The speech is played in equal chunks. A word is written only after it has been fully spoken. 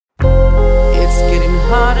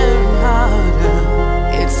harder and harder.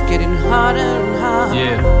 It's getting harder and harder.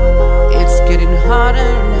 Yeah. It's getting harder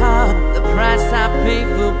and harder. The price I pay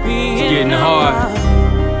for being It's getting hard.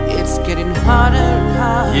 It's getting harder and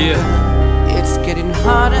harder. Yeah. It's getting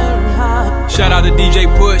harder and harder. Shout out to DJ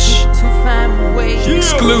Push. To find ways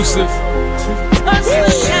Exclusive. to touch the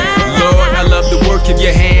shine. Lord, I love the work of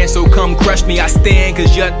your hands, so come crush me. I stand,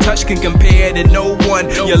 cause your touch can compare to no one.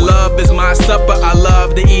 Your love is my supper. I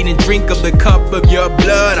love to eat and drink of the cup of your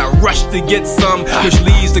blood. I rush to get some, which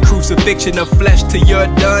leads the crucifixion of flesh to your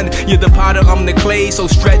done. You're the potter, I'm the clay, so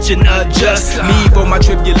stretch and adjust me for my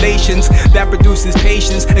tribulations. That produces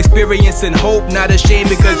patience, experience, and hope. Not ashamed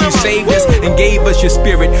because you saved us and gave us your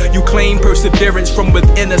spirit. You claim perseverance from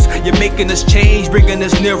within us. You're making us change, bringing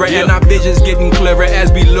us nearer, and our vision's getting clearer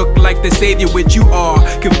as we look like the Savior which you are.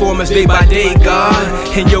 Conform us day by day,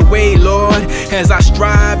 God, in your way, Lord. As I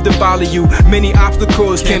strive to follow you, many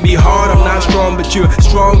obstacles can be hard. I'm not strong, but you're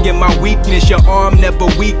strong in my weakness. Your arm never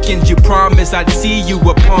weakens. You promised I'd see you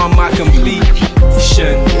upon my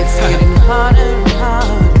completion. It's getting harder and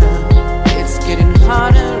harder. It's getting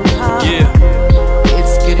harder and harder. Yeah.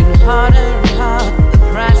 It's getting harder and harder. The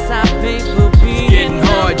price I pay for being Getting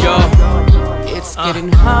hard, y'all. It's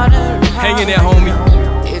getting harder and harder. Hang in there, homie.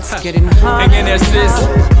 It's getting harder. Hang in there, sis.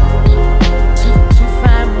 To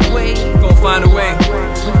find a way. Gonna find a way.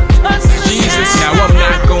 Jesus, now I'm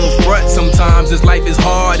not gon' front. Sometimes this life is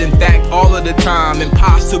hard, in fact all of the time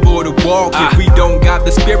impossible to walk. If we don't got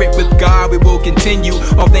the spirit with God, we will continue.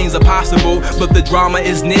 All things are possible, but the drama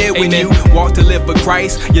is near. When you walk to live for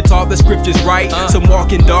Christ, you're taught the scriptures right. Some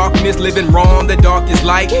walk in darkness, living wrong, the darkest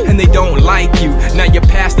light, and they don't like you. Now your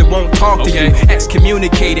pastor won't talk to you.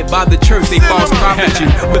 Excommunicated by the church, they false prophet you.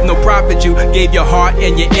 With no profit, you gave your heart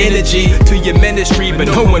and your energy to your ministry, but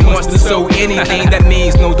no one wants to sow anything. That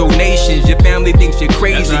means no donations. Your family thinks you're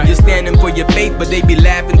crazy. You're standing for your faith, but they be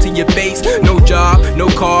laughing to your face. No job, no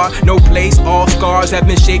car, no place. All scars have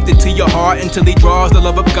been shaped into your heart until he draws the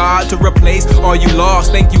love of God to replace all you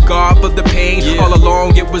lost. Thank you, God, for the pain. All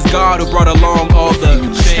along it was God who brought along all the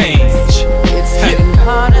change. It's getting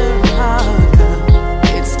harder and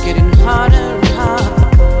harder. It's getting harder and harder.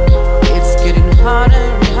 It's getting harder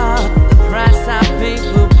and harder. The price I pay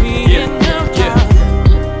for being harder.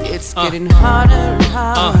 It's getting harder and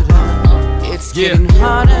harder. It's getting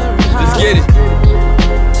harder and harder. Let's get it.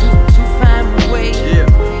 To find a way. Yeah.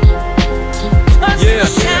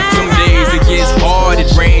 Some days it gets hard,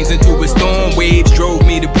 it rains into a storm. Waves drove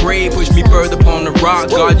me to pray, pushed me further upon the rock.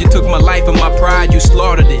 God, you took my life and my pride, you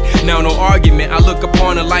slaughtered it. Now no argument, I look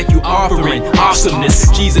upon the life you offering. Awesomeness.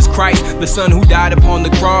 Jesus Christ, the Son who died upon the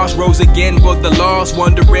cross, rose again for the lost,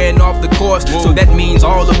 wandering off the course. So that means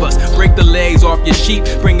all of us. Break the legs off your sheep,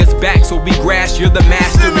 bring us back so we grasp. You're the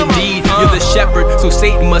master indeed, you're the shepherd, so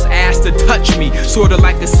Satan must ask to touch me. Sorta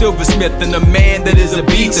like a silversmith and a man that is a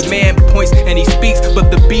beast. The man points and he speaks, but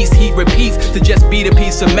the beast he repeats to just beat a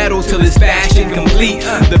piece of metal till it's fashion complete.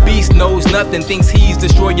 The beast knows nothing, thinks he's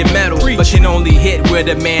destroying metal, but can only hit where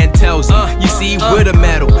the man tells him. You see, we're the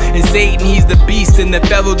metal, and Satan, he's the beast, and the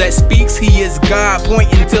fellow that speaks, he is God,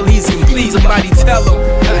 pointing till he's complete. Somebody tell him.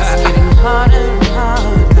 It's getting harder and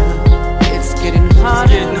harder. It's getting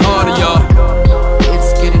harder. It's getting harder, y'all.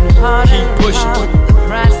 It's getting harder. Keep pushing. The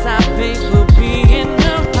price I pay for being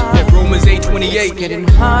harder. That Romans 8:28. It's getting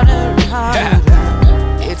harder and harder.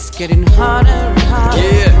 It's getting harder and harder.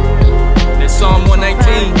 Yeah. That's Psalm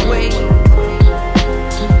 119.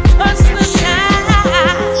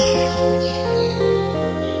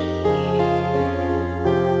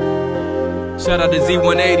 Shout out to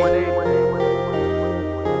Z180,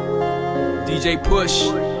 DJ Push,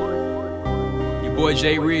 your boy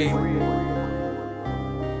Jayreed.